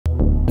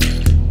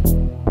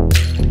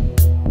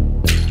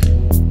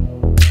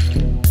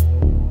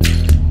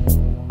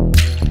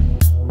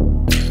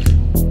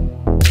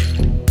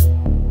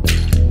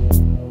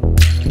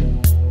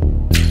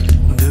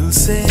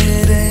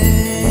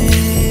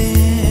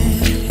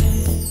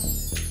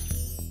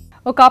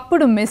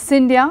ఒకప్పుడు miss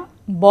India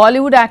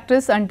Bollywood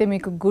actress అంటే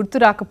మీకు గుర్తు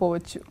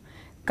రాకపోవచ్చు,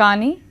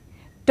 కానీ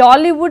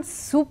Tollywood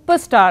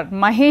super star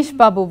Mahesh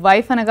Babu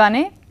wife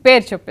అనగానే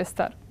పేరు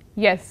చెప్పేస్తారు.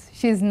 Yes,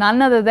 she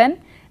none other then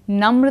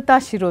Namrata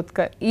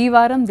Shirodkar. ఈ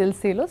వారం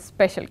దిల్సేలో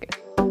special guest.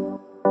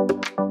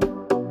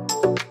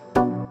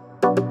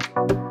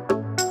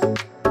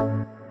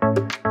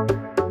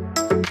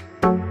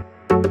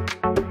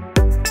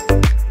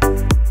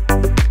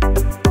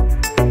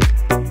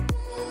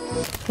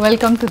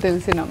 Welcome to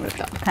Dilse,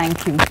 Namrata. Thank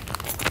you.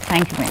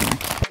 Thank you very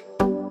much.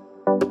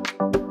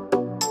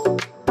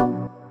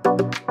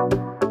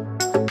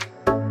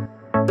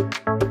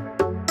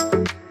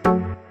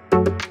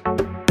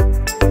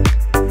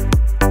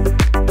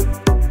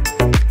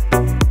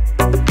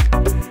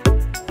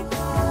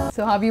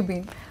 So how have you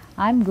been?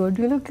 I'm good.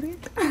 You look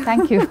great.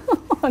 Thank you.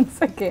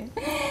 Once again.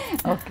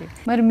 Okay.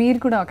 మరి మీరు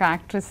కూడా ఒక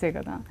యాక్ట్రెస్సే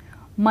కదా,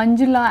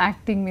 Manjula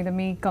acting మీద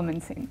మీ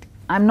comments ఏంటి?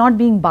 I'm not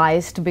being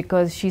biased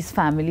because she's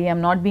family. I'm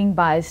not being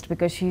biased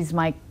because she's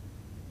my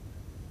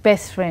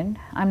best friend.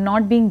 I'm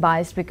not being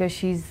biased because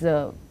she's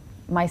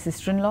my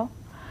sister-in-law.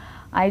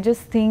 I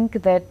just think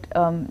that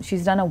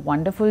she's done a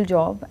wonderful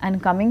job,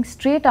 and coming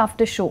straight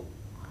after show,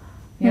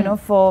 you know,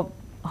 for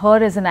her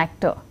as an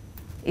actor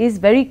is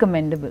very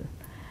commendable,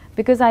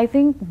 because I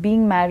think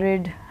being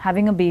married,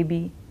 having a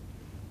baby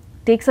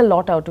takes a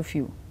lot out of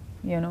you.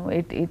 You know,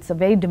 it's a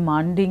very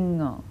demanding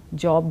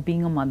job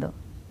being a mother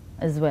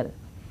as well.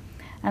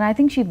 And I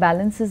think she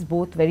balances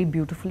both very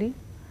beautifully,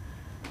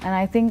 and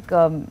I think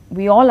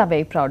we all are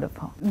very proud of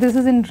her. This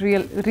is in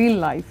real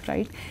life,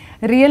 right?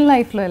 Real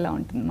life lo ela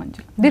untundi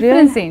Manju?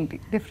 Difference enti?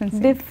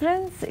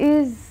 Difference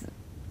is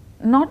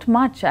not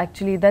much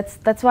actually.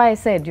 That's why I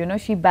said, you know,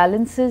 she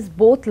balances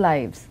both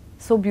lives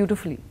so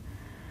beautifully.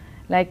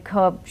 Like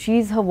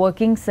she's her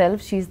working self,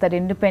 she's that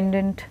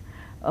independent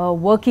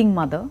working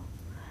mother,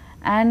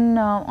 and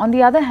on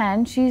the other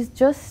hand, she's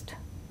just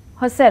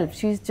herself.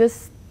 She's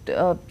just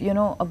you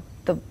know,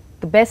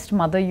 the best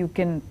mother you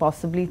can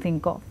possibly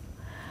think of,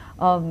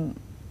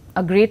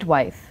 a great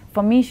wife.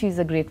 For me, she's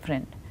a great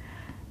friend,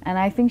 and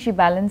I think she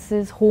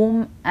balances home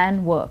and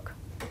work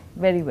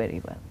very, very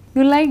well.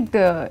 You liked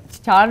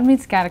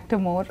Charmi's character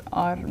more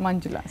or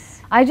Manjula's?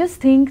 I just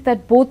think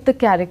that both the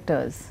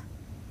characters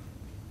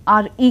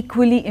are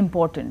equally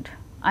important.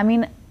 I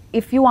mean,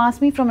 if you ask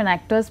me from an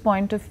actor's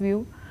point of view,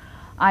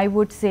 I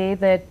would say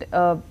that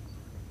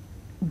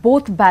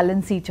both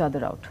balance each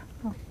other out.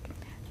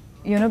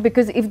 You know,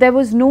 because if there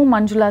was no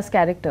Manjula's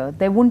character,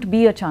 there wouldn't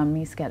be a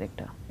Charmi's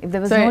character. If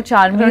there was no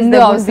Charmi's,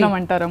 there would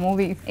be.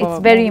 Movie. It's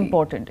very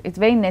important. It's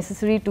very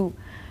necessary to,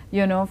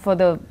 you know, for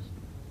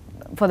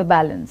the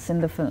balance in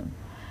the film.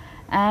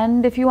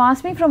 And if you ask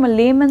me from a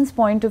layman's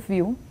point of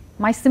view,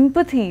 my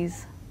sympathies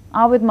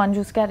are with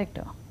Manju's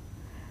character,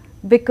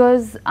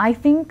 because I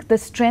think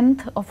the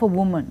strength of a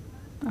woman,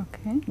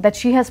 okay, that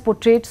she has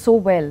portrayed so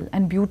well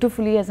and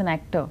beautifully as an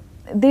actor,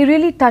 they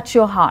really touch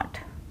your heart.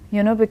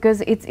 You know, because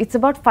it's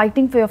about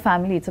fighting for your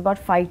family. It's about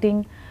fighting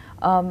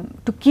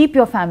to keep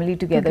your family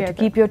together, to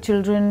keep your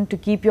children, to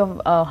keep your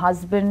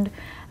husband,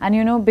 and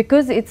you know,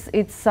 because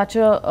it's such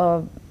a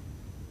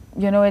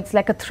you know, it's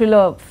like a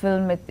thriller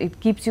film. It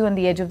keeps you on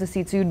the edge of the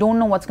seat, so you don't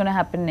know what's going to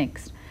happen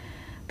next.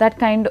 That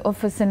kind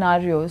of a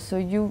scenario. So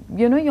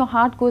you know, your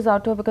heart goes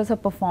out to her because her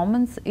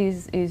performance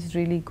is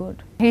really good.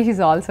 He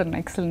is also an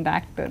excellent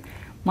actor.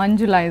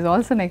 Manjula is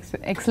also an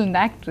excellent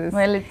actress.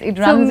 Well, it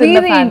runs in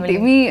the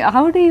family.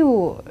 How do you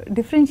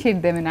differentiate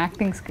them in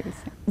acting skills?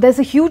 There's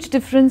a huge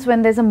difference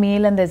when there's a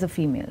male and there's a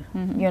female.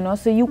 You know,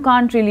 so you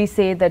can't really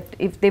say that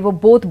if they were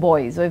both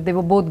boys or if they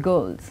were both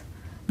girls,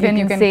 then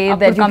you can say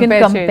that you can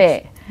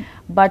compare.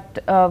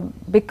 But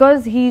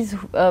because he's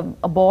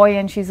a boy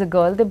and she's a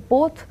girl, they're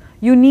both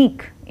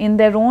unique in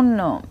their own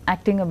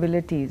acting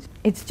abilities.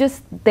 It's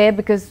just there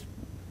because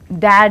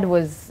Dad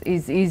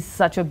is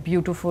such a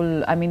beautiful,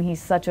 I mean,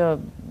 he's such a,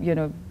 you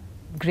know,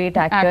 great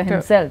actor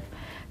himself.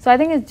 So I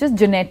think it's just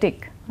genetic.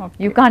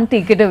 Okay. You can't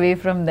take it away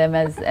from them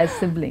as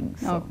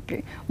siblings. So. Okay.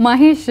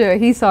 Mahesh,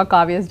 he saw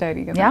Kavya's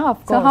diary. Right? Yeah, of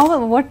course.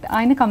 So what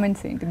aina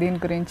comments enti deen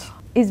gurinchi?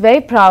 He's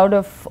very proud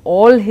of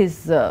all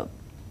his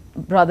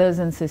brothers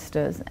and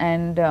sisters,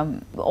 and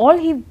all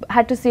he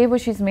had to say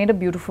was, she's made a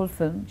beautiful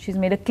film, she's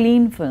made a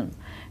clean film,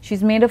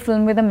 she's made a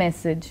film with a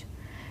message,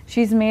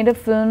 she's made a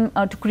film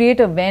to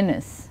create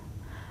awareness.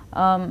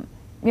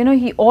 You know,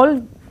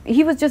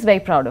 he was just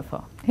very proud of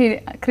her. He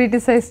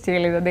criticized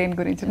cheyaledu deen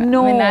gurinchi?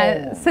 No,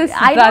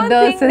 I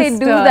don't think they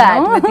do that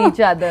with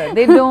each other.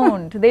 They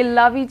don't. They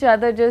love each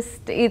other.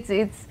 Just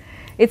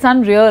it's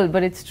unreal,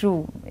 but it's true.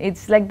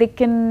 It's like they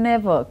can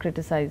never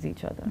criticize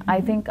each other. I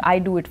think I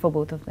do it for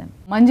both of them.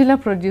 Manjula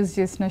produced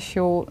chesina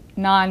show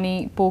Nani,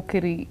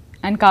 Pokeri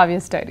and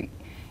Kavya's diary.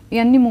 Ee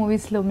anni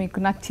movies lo meeku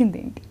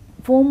nachindi enti?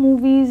 4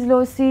 movies lo,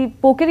 see,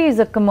 Pokeri is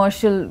a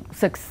commercial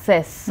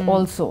success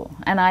also,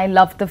 and I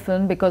love the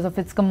film because of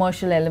its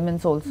commercial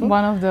elements also.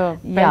 One of the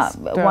best,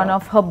 one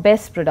of her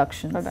best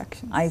productions,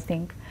 I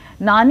think.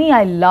 Nani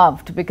I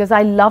loved because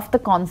I loved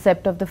the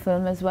concept of the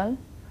film as well.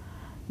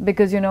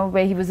 because, you know,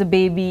 where he was a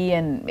baby,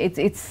 and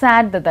it's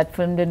sad that that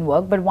film didn't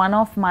work, but one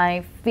of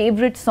my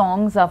favorite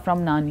songs are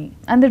from Nani.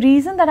 And the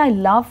reason that I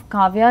love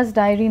Kavya's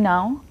Diary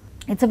now,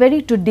 it's a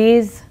very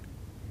today's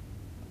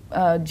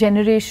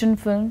generation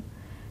film.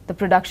 The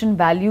production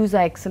values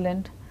are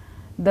excellent.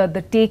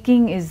 The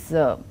taking is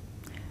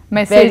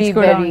Message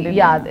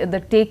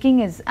the taking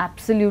is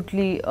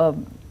absolutely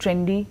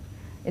trendy.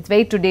 It's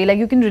very today, like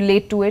you can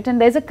relate to it, and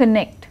there's a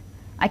connect.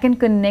 I can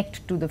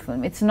connect to the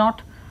film. It's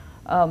not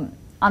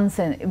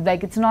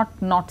like it's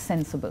not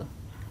sensible.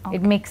 Okay.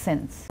 It makes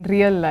sense.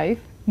 Real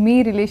life, me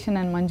relation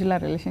and Manjula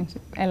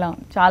relationship, ela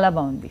undi? Chala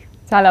baundi.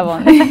 Chala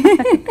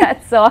bagundi.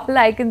 That's all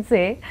I can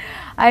say.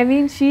 I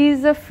mean,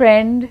 she's a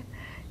friend.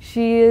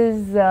 She is,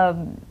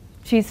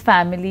 she's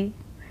family.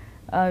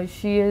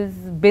 She has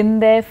been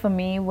there for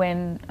me when,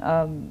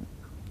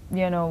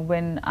 you know,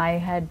 when I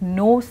had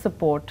no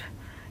support.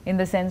 In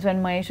the sense,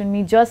 when Mahesh and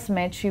me just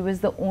met, she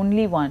was the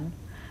only one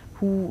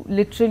who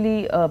literally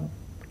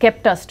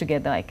kept us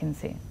together, I can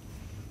say.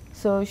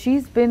 So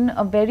she's been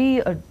a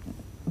very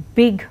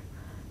big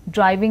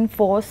driving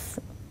force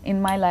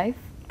in my life.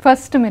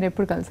 First మీరు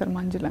ఎప్పుడు కలిసారు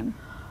మంజులని?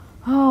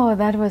 Oh,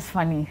 that was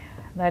funny.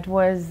 That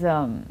was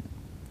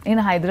in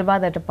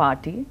Hyderabad at a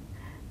party,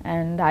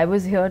 and I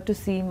was here to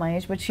see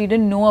Mahesh, but she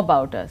didn't know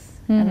about us.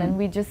 And then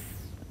we just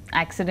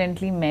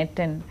accidentally met.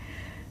 And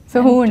so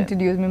who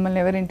introduced?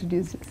 మిమ్మల్ని ఎవరు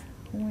introduced చేశారు?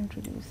 Who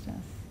introduced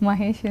us?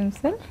 Mahesh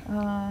himself?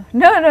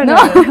 No.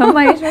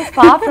 Mahesh was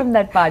far from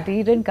that party.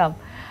 He didn't come.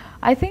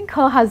 I think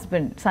her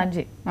husband,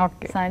 Sanjay.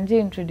 Okay. Sanjay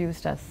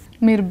introduced us.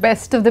 మీరు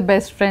best of the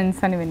best friends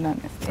అని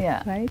విన్నాను. Yeah.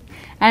 Right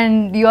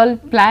and you all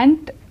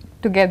planned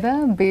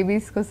together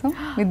babies కోసం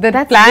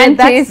ఇద్దరు plan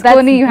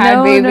చేసుకొని you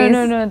had babies.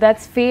 No,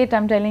 that's fate.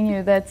 I'm telling you,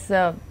 that's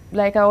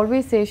like I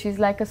always say, she's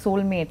like a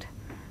soulmate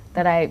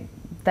that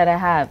I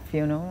have,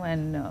 you know,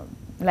 and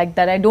like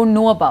that I don't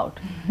know about.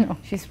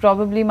 She's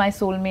probably my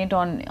soulmate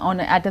on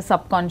at a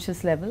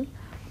subconscious level,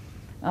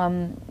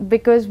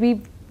 because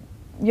we've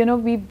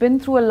been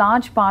through a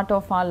large part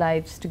of our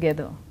lives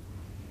together,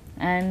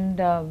 and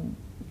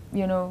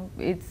you know,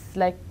 it's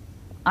like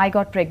I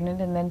got pregnant,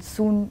 and then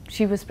soon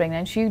she was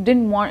pregnant.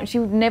 She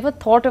never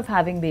thought of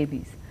having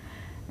babies,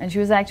 and she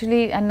was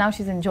actually, and now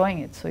she's enjoying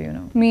it. So, you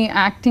know, me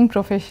acting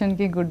profession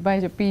కి good bye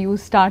చెప్పి you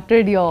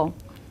started your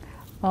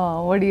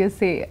what do you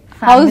say,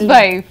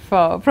 housewife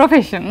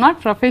profession, not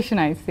profession,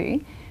 I say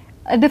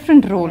a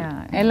different role.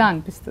 ఎలా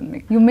అనిపిస్తుంది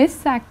మీకు? You miss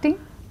acting?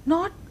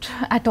 not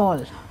at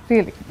all.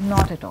 Really?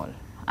 Not at all.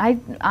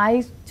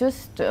 I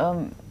just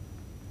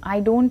I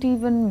don't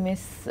even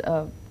miss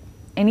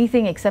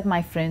anything except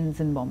my friends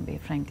in Bombay,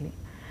 frankly,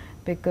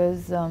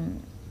 because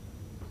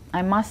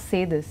I must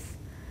say this,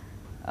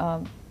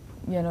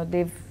 you know,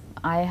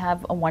 I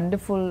have a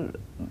wonderful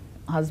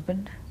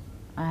husband,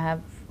 I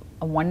have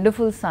a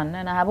wonderful son,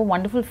 and I have a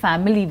wonderful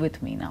family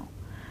with me now,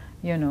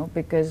 you know,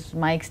 because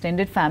my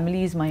extended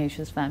family is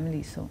Mahesh's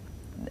family, so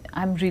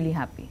I'm really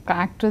happy.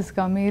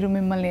 యాక్ట్రెస్గా మీరు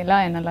మిమ్మల్ని ఎలా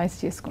analyse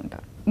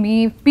చేసుకుంటారు? మీ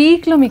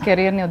పీక్లో మీ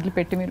కెరియర్ని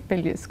వదిలిపెట్టి మీరు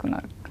పెళ్లి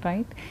చేసుకున్నారు,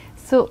 right?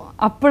 So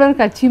అప్పటి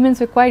వరకు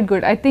achievements quite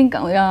good. I think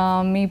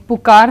మీ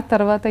పుకార్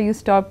తర్వాత you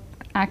stop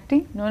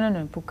acting.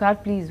 No, Pukar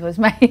Please was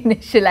my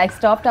initial. I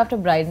stopped after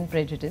Bride and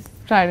Prejudice.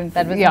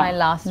 That was my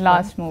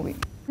last movie.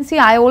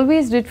 See, I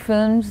always did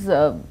films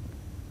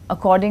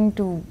according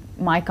to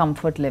my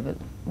comfort level,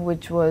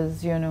 which was,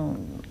 you know,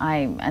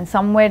 and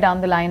somewhere down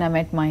the line I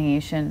met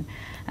Mahesh,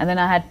 and then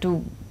I had to,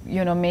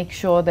 you know, make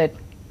sure that,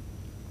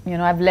 you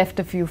know, I've left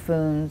a few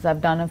films,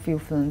 I've done a few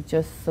films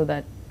just so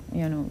that,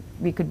 you know,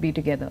 we could be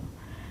together.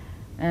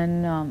 And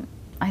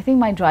I think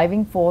my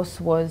driving force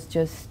was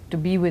just to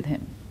be with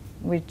him,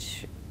 which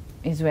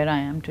is where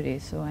I am today.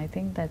 So I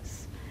think that's,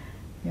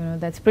 you know,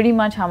 that's pretty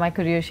much how my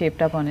career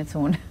shaped up on its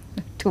own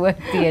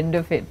towards the end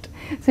of it.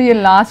 So your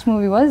last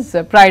movie was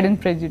Pride and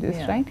Prejudice,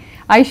 right?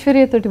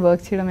 Aishwarya toti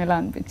work cheyadam ela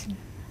anpichindi?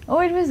 Oh,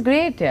 it was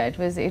great. Yeah,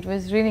 it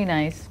was really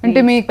nice.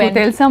 Ante meeku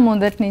telsa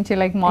mondati nunchi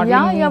like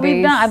modeling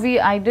days?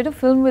 I did a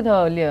film with her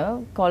earlier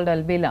called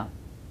Albela.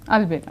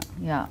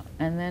 Yeah,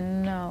 and then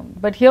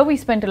but here we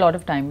spent a lot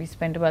of time. We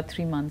spent about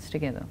 3 months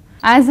together.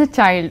 As a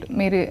child,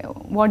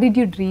 what did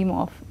you dream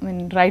of? I mean,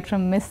 right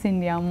from Miss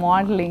India,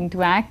 modeling to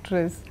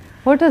actress,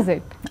 what was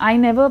it? I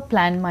never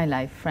planned my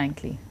life,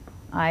 frankly.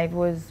 I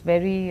was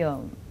very,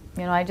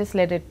 you know, I just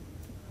let it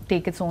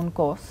take its own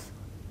course.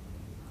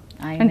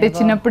 అంటే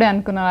చిన్నప్పుడే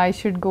అనుకున్నా I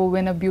should go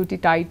win a beauty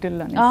title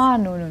and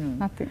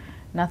no.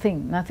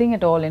 Nothing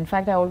at all. In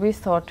fact, I always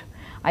thought,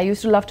 I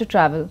used to love to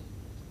travel,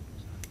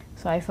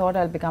 so I thought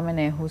I'll become an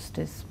air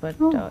hostess, but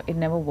it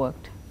never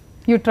worked.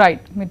 You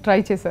tried? మీరు try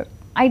చేశారు?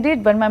 I did,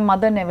 but my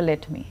mother never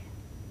let me,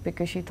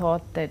 because she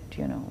thought that,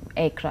 you know,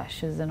 air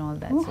crashes and all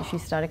that. So she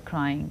started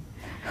crying,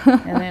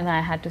 and then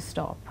I had to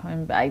stop,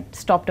 and I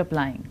stopped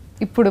applying.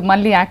 ఇప్పుడు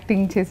మళ్ళీ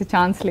acting చేసే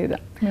chance లేదా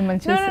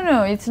మిమ్మల్ని చూసి? No,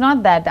 it's not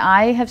that.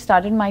 I have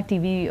started my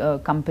TV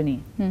company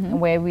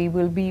where we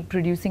will be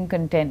producing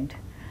content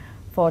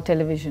for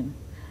television.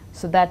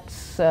 So that's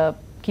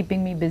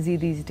keeping me busy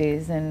these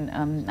days, and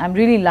I'm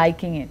really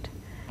liking it.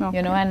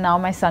 You know, and now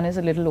my son is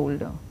a little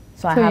older,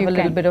 so I have a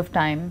little bit of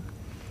time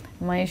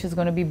Mahesh is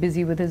going to be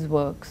busy with his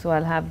work, so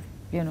I'll have,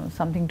 you know,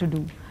 something to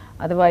do.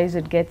 Otherwise,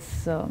 it gets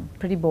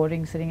pretty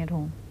boring sitting at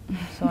home.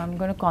 So I'm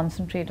going to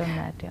concentrate on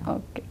that. Yeah.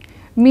 Okay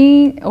me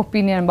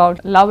opinion about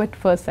love at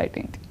first sight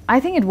ఏంటి? I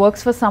think it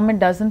works for some, it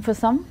doesn't for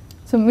some.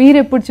 So మీరు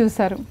ఎప్పుడు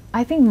చూసారు?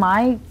 I think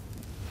my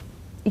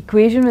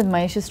equation with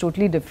Mahesh is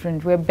totally different.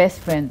 We're best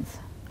friends.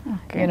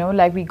 You know,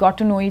 like we got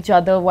to know each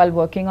other while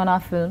working on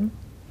our film,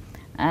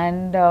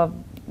 and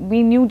we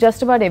knew just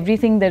about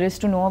everything there is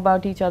to know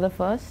about each other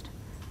first,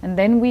 and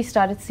then we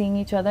started seeing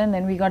each other, and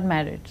then we got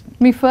married.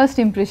 Me first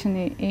impression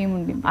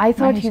ఏముంది? I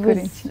thought he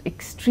was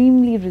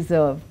extremely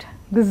reserved.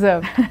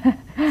 Reserved.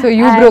 So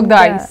you broke the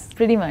ice.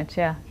 Pretty much,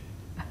 yeah.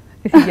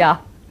 Yeah.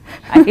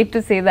 I hate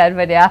to say that,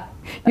 but yeah,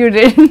 You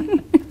did.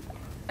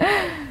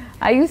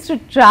 I used to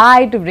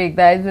try to break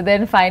the ice, but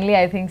then finally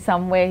I think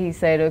somewhere he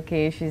said,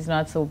 okay, she's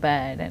not so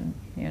bad, and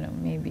you know,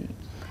 maybe.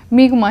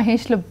 మీకు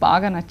మహేష్లో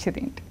బాగా నచ్చేది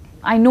ఏంటి?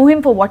 I know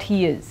him for what he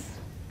is,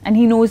 and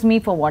he knows me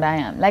for what I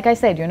am. Like I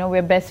said, you know,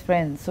 we're best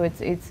friends, so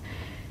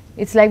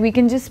it's like we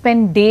can just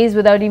spend days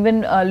without even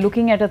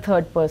looking at a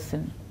third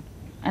person,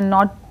 and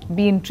not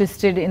be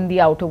interested in the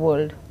outer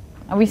world,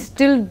 and we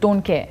still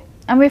don't care,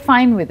 and we're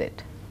fine with it.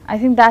 I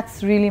think that's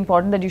really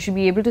important, that you should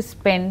be able to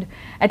spend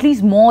at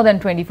least more than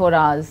 24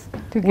 hours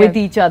with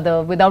each other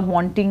without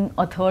wanting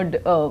a third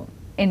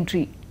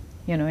entry,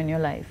 you know, in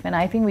your life. And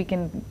I think we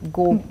can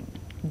go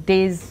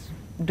days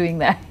doing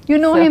that. You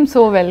know him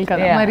so well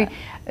కదా. Yeah. మరి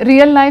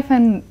real life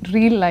and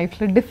real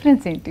లైఫ్లో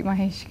difference ఏంటి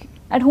మహేష్కి?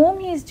 At home,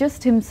 he's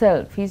just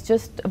himself. He's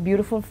just a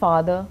beautiful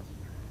father.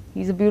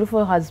 He's a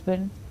beautiful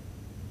husband.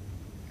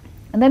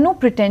 And there are no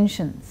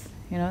pretensions,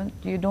 you know.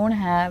 You don't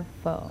have...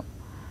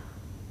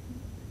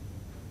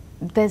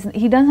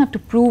 he doesn't have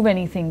to prove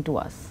anything to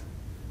us,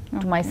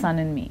 to my son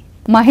and me.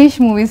 Mahesh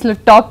మూవీస్లో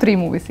top 3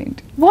 movies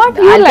ఏంటి? What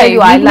you I'll tell like?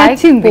 you, I liked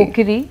నచ్చింది?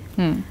 Pokiri.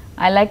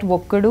 I liked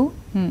Vokkadu.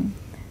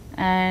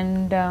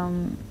 And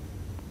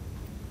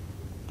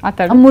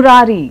అతడు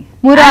Murari.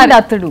 And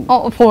Atadu.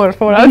 Oh, four.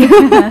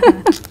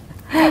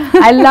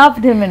 I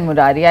loved him in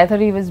Murari. I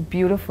thought he was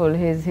beautiful.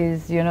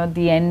 His you know,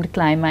 the end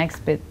climax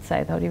bits.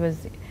 I thought he was...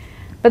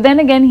 But then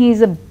again,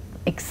 he's an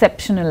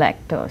exceptional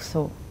actor. So,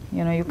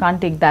 you know, you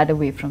can't take that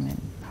away from him.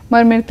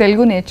 మరి మీరు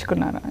తెలుగు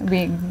నేర్చుకున్నారా?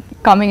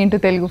 Coming in to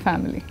Telugu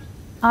family.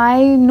 I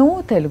know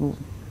Telugu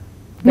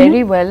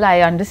very well.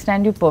 I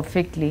understand you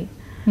perfectly.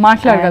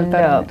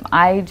 మాట్లాడగలుగుతారా?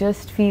 I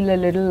just feel a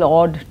little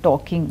odd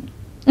talking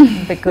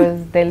because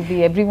there'll be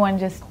everyone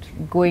just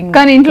going.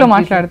 కానీ ఇంట్లో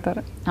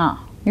మాట్లాడతారా?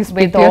 You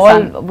speak with to your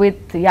all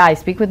son? yeah, I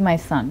speak with my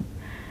son.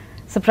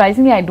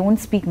 Surprisingly, I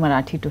don't speak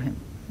Marathi to him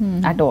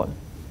at all.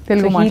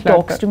 Telugu so he talks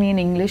మాట్లాడతారు. to me in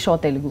English or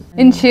Telugu.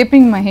 In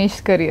shaping Mahesh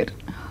career,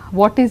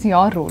 what is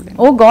your role in?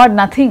 Oh God,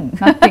 nothing.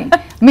 Nothing.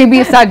 Maybe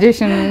a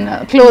suggestion,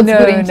 clothes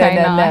గురించి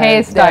అయినా,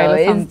 hairstyle or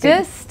something.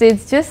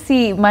 It's just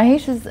see,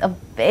 Mahesh is a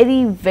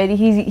very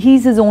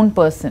he's his own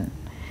person,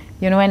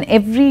 you know, and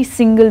every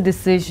single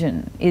decision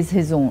is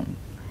his own.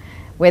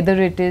 Whether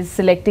it is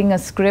selecting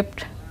a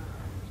script,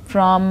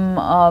 from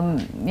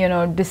you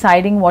know,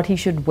 deciding what he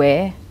should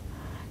wear,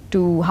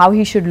 to how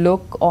he should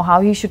look or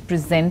how he should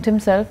present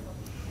himself.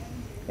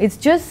 It's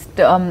just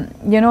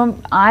you know,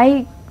 I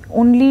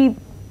only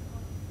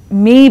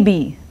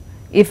maybe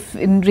if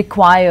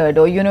required,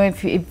 or you know,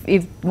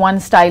 if one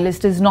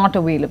stylist is not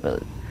available,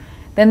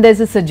 then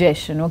there's a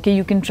suggestion, okay,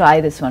 you can try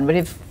this one, but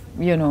if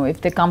you know, if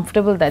they're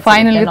comfortable, that's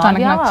Finally,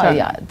 it.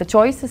 Yeah, the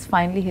choice is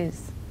finally his.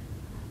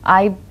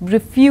 I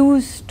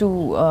refuse to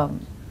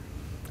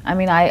I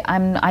mean,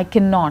 I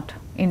cannot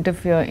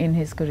interfere in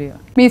his career.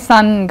 Me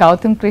sun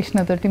Gautam Krishna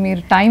తోటి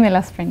మీరు time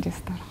ఎలా spend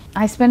చేస్తారు?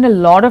 I spend a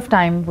lot of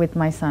time with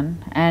my son,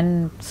 and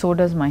so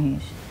does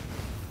Mahesh.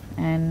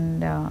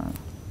 And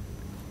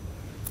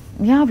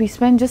yeah, we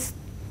spend just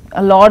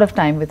a lot of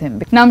time with him.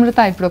 నమ్రత,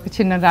 ఇప్పుడు ఒక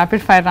చిన్న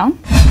rapid fire round.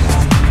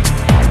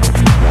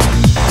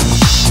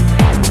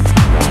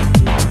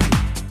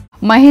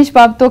 Mahesh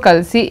బాబుతో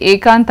కలిసి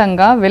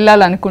ఏకాంతంగా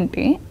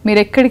వెళ్ళాలనుకుంటే మీరు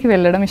ఎక్కడికి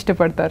వెళ్ళడం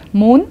ఇష్టపడతారు?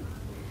 Moon,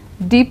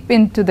 deep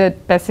in to the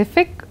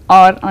Pacific,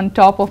 are on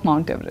top of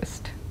mount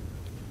Everest?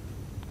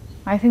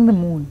 I think the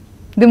moon.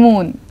 The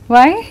moon.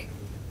 Why?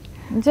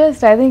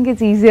 Just, I think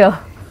it's easier.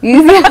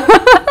 Easier.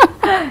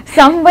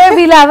 Somewhere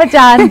we'll have a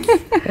chance.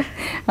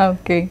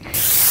 Okay.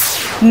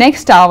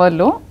 Next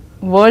అవర్లో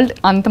world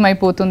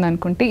అంతమైపోతుంది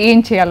అనుకుంటే ఏం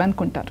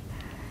చేయాలనుకుంటారు?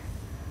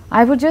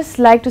 I would just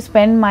like to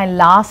spend my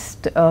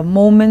last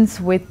moments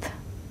with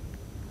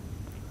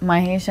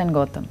Mahesh and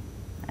Gautam,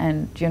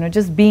 and you know,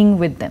 just being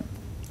with them.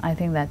 I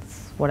think that's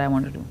what I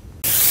want to do.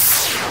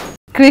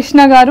 Krishna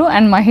గారు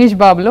and Mahesh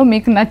బాబులో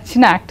మీకు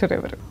నచ్చిన actor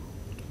ఎవరు?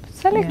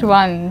 Select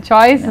one.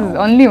 Choice is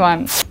only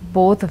one.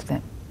 Both of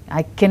them.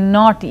 I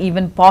cannot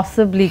even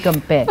possibly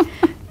compare.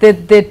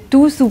 They're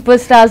two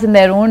superstars in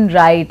their own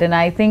right, and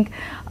I think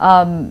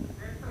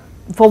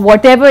for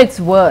whatever it's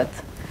worth,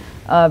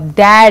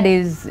 Dad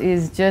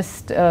is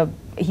just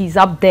he's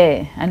up there,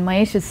 and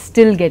Mahesh is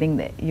still getting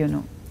there, you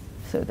know.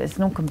 So there's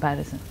no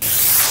comparison.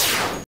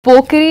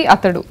 Pokiri,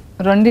 అతడు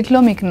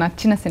రెండిట్లో మీకు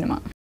నచ్చిన cinema?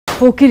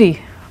 Pokiri.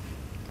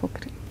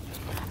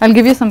 I'll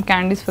give you some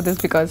candies for this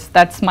because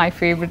that's my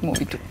favorite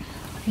movie too.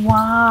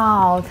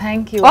 Wow,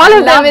 thank you. All I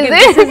of them, love is it. it?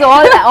 This is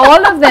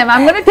all of them.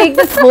 I'm going to take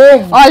this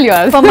home. All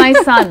yours. For my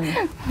son.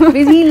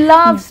 Because he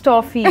loves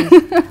toffees.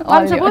 All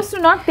I'm supposed to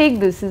not take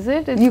this, is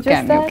it? It's You just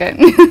can, that.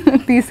 you can.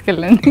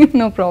 తీసుకెళ్ళండి,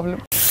 no problem.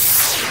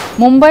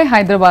 Mumbai,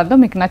 హైదరాబాద్లో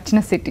మీకు నచ్చిన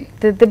city?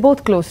 They're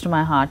both close to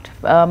my heart.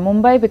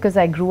 Mumbai because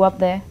I grew up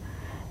there,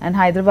 and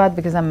Hyderabad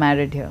because I'm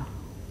married here.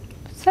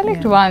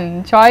 Select one.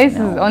 Choice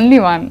is only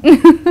one.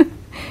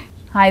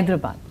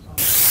 Hyderabad.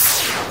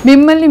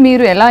 మిమ్మల్ని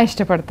మీరు ఎలా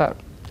ఇష్టపడతారు?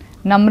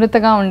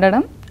 నమ్రతగా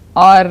ఉండడం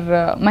are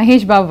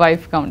Mahesh Babu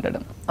వైఫ్గా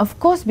ఉండడం? Of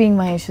course, being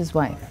Mahesh's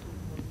wife.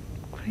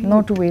 No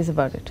two ways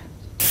about it.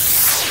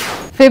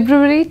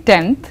 February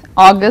 10th,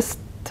 August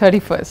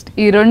 31st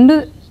ఈ 2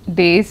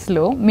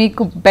 డేస్లో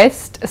మీకు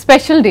best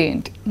special day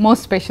ఏంటి?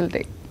 Most special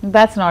day?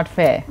 That's not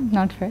fair.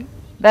 Not fair.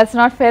 That's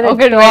not fair at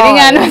ఒకటి all. వెడ్డింగ్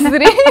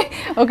యానివర్సరీ,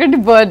 ఒకటి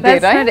birthday,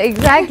 That's right? not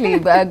exactly.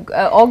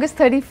 August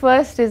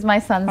 31st is my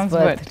son's Son's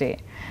birthday.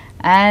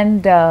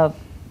 And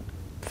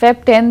Feb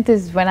 10th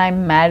is when I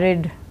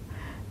married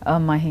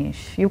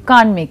Mahesh. You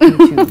can't make me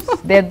choose.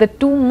 They're the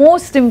 2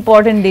 most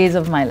important days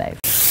of my life.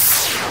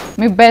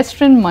 Me best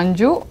friend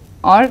Manju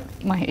are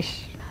Mahesh?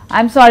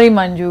 I'm sorry,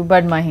 Manju,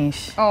 but Mahesh.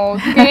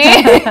 Okay.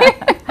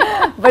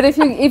 But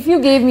if you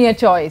gave me a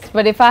choice,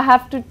 but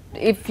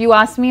if you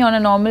ask me on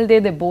a normal day,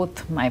 they're both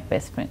my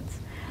best friends.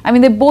 I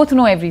mean, they both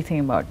know everything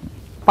about me.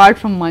 Apart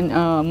from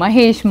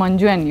Mahesh,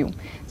 Manju and you,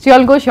 so you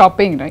all go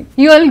shopping, right?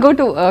 You all go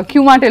to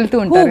Q-Mart వెళ్తూ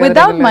Who? ఉంటారు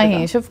Without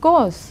Mahesh, of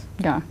course.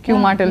 Yeah,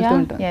 Q-Mart వెళ్తూ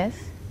ఉంటారు. Yes.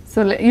 So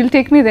you'll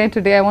take me there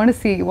today. I want to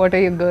see what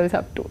are you girls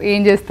up to.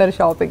 ఏం చేస్తారు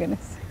shopping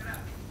అనేసి?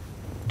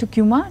 To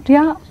Q-Mart?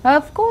 Yeah.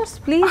 Of course,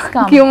 please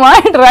come.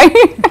 Q-Mart, right?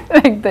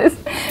 Like this.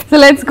 So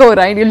let's go,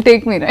 right? You'll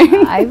take me, right?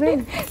 I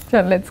will. So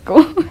let's go.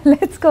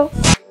 Let's go.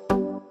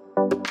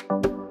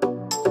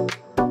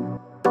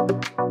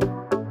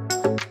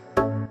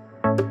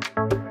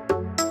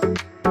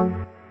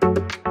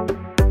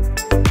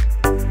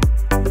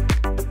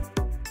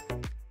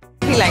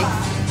 He likes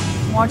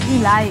What he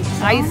likes.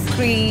 ice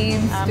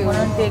creams I'm too.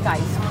 going to take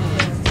ice cream.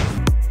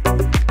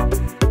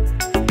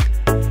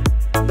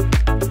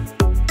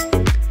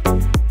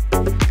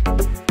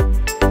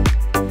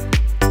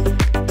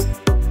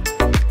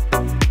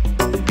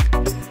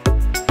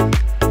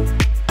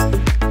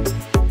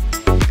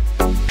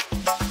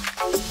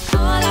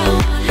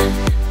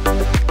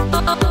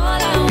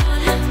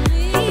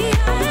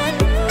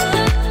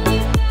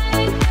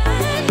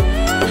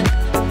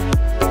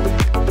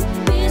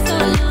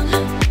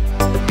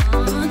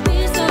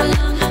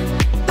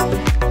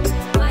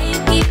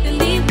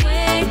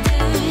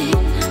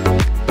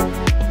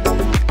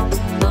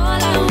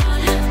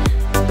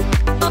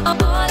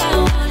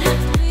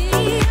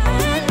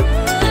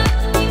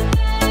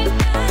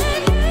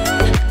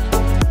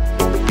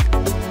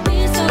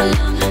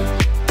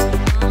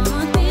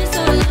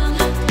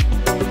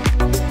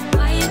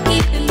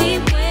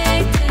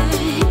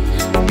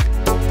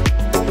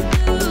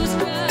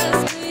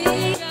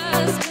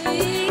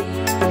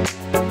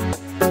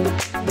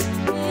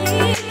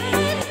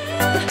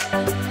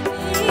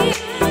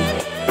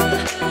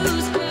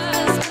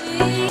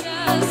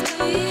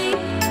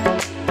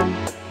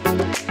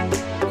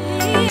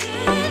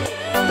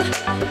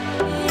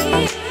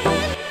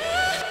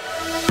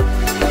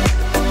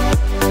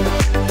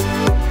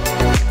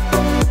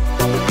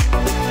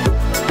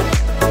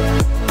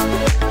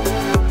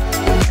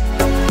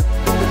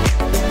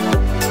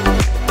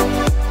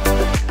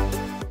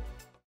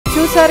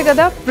 చూసారు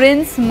కదా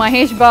prince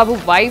Mahesh Babu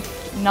wife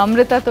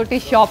నమ్రత తోటి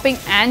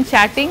shopping and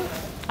chatting.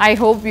 I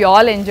hope you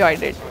all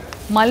enjoyed it.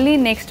 మళ్ళీ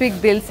next week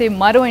దిల్సే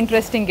మరో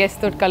interesting guest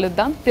తోటి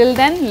కలుద్దాం. Till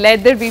then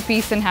let there be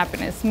piece and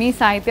happiness. మీ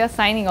సాహిత్య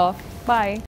signing off. Bye.